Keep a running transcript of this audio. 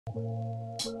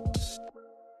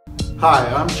Hi,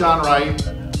 I'm John Wright.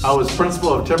 I was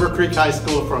principal of Timber Creek High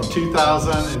School from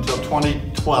 2000 until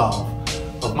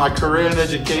 2012. Of my career in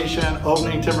education,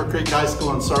 opening Timber Creek High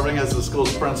School and serving as the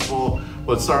school's principal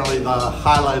was certainly the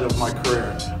highlight of my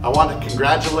career. I want to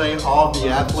congratulate all of the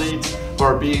athletes who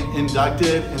are being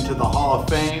inducted into the Hall of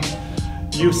Fame.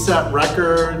 You set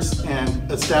records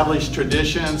and established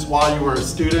traditions while you were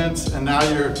students, and now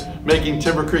you're making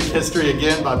Timber Creek history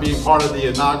again by being part of the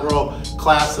inaugural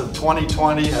class of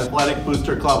 2020 Athletic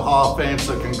Booster Club Hall of Fame.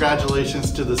 So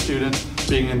congratulations to the students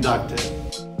being inducted.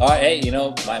 All right, hey,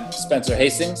 I'm Spencer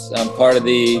Hastings. I'm part of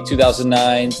the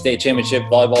 2009 State Championship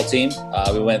volleyball team.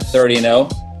 We went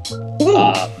 30-0.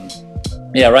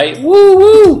 Yeah, right? Woo,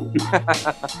 woo!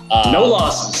 No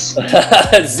losses.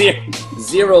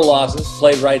 Zero losses.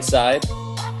 Played right side. It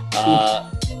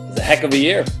was a heck of a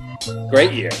year.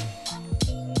 Great year.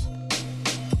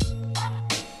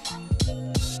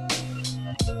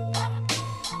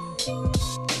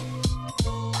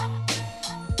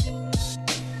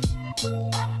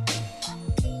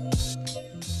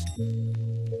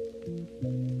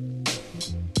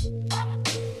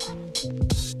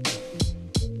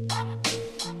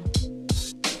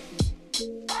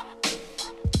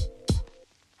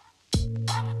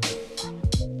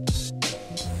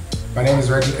 My name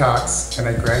is Reggie Cox, and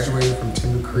I graduated from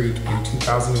Timber Creek in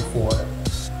 2004.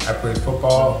 I played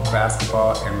football,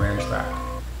 basketball, and ran track.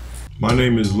 My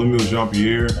name is Lemuel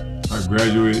Jeanpierre. I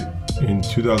graduated in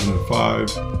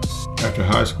 2005. After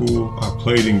high school, I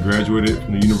played and graduated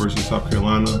from the University of South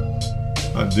Carolina.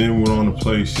 I then went on to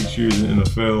play 6 years in the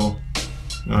NFL,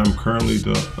 and I'm currently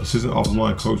the assistant offensive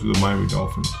line coach with the Miami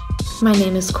Dolphins. My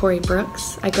name is Corrie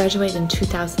Brooks. I graduated in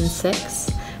 2006.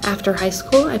 After high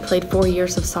school, I played 4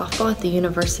 years of softball at the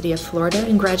University of Florida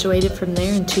and graduated from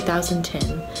there in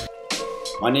 2010.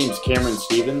 My name is Cameron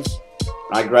Stevens.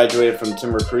 I graduated from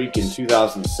Timber Creek in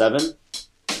 2007,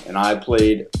 and I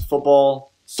played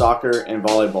football, soccer, and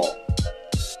volleyball.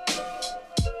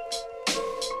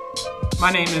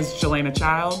 My name is Jalana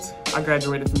Childs. I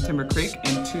graduated from Timber Creek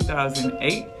in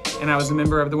 2008, and I was a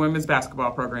member of the women's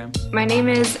basketball program. My name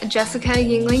is Jessica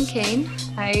Yingling-Cain.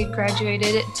 I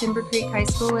graduated at Timber Creek High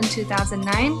School in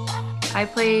 2009. I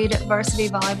played varsity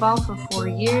volleyball for 4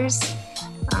 years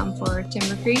for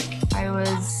Timber Creek. I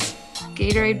was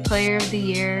Gatorade Player of the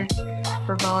Year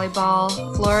for volleyball,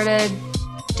 Florida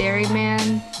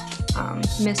Dairyman,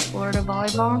 Miss Florida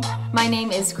Volleyball. My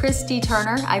name is Christy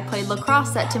Turner. I played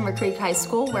lacrosse at Timber Creek High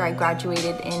School, where I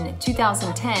graduated in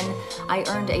 2010. I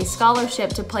earned a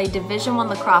scholarship to play Division I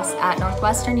lacrosse at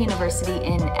Northwestern University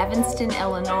in Evanston,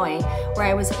 Illinois, where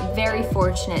I was very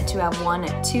fortunate to have won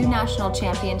 2 national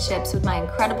championships with my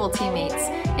incredible teammates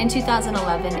in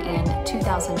 2011 and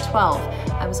 2012.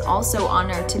 I was also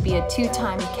honored to be a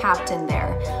 2-time captain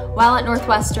there. While at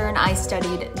Northwestern, I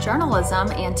studied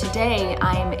journalism, and today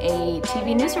I'm a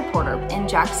TV news reporter in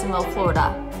Jacksonville,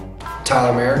 Florida.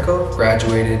 Tyler Marincov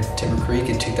graduated Timber Creek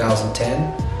in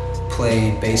 2010,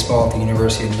 played baseball at the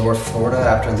University of North Florida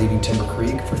after leaving Timber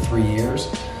Creek for 3 years.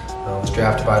 Was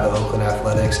drafted by the Oakland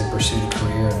Athletics and pursued a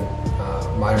career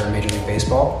in minor in Major League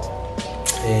Baseball.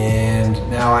 And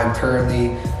now I'm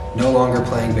currently no longer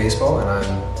playing baseball, and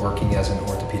I'm working as an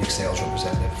orthopedic sales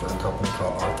representative for a company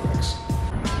called Arthrex.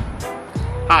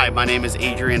 Hi, my name is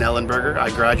Adrian Ellenberger. I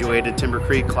graduated Timber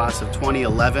Creek class of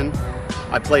 2011.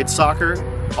 I played soccer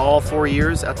all 4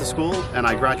 years at the school, and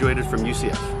I graduated from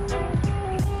UCF.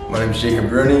 My name is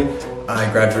Rooney. I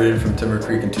graduated from Timber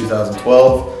Creek in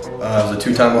 2012. I was a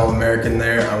 2-time All-American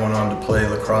there. I went on to play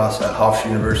lacrosse at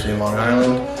Hofstra University in Long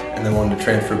Island, and then wanted to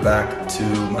transfer back to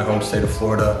my home state of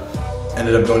Florida.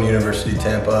 Ended up going to University of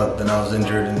Tampa, then I was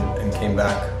injured and came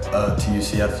back to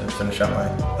UCF to finish out my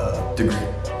degree.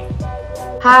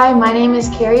 Hi, my name is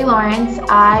Carrie Lawrence.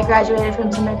 I graduated from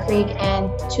Timber Creek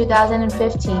in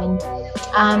 2015.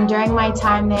 During my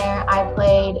time there, I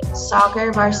played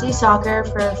soccer, varsity soccer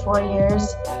for 4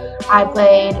 years. I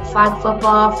played flag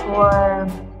football for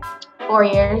 4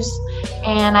 years.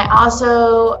 And I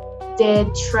also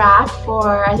did track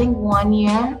for, I think, 1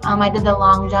 year. I did the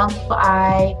long jump.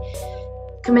 I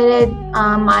committed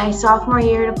my sophomore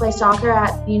year to play soccer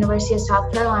at the University of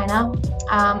South Carolina.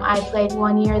 I played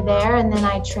 1 year there, and then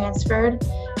I transferred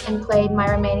and played my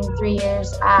remaining 3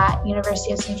 years at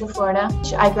University of Central Florida.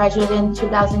 I graduated in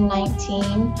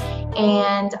 2019,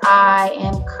 and I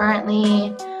am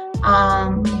currently,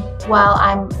 I'm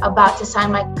about to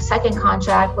sign my second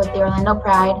contract with the Orlando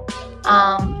Pride,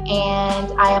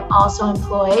 and I am also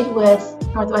employed with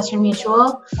Northwestern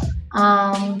Mutual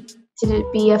to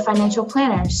be a financial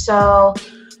planner. So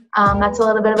that's a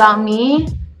little bit about me.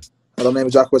 Hello, my name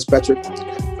is Jacques Patrick.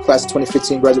 class of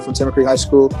 2015, graduated from Timber Creek High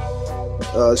School.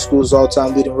 School's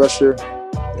all-time leading rusher.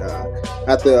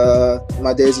 After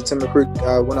my days at Timber Creek,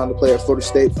 I went on to play at Florida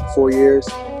State for 4 years,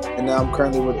 and now I'm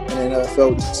currently in the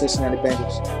NFL with the Cincinnati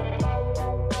Bengals.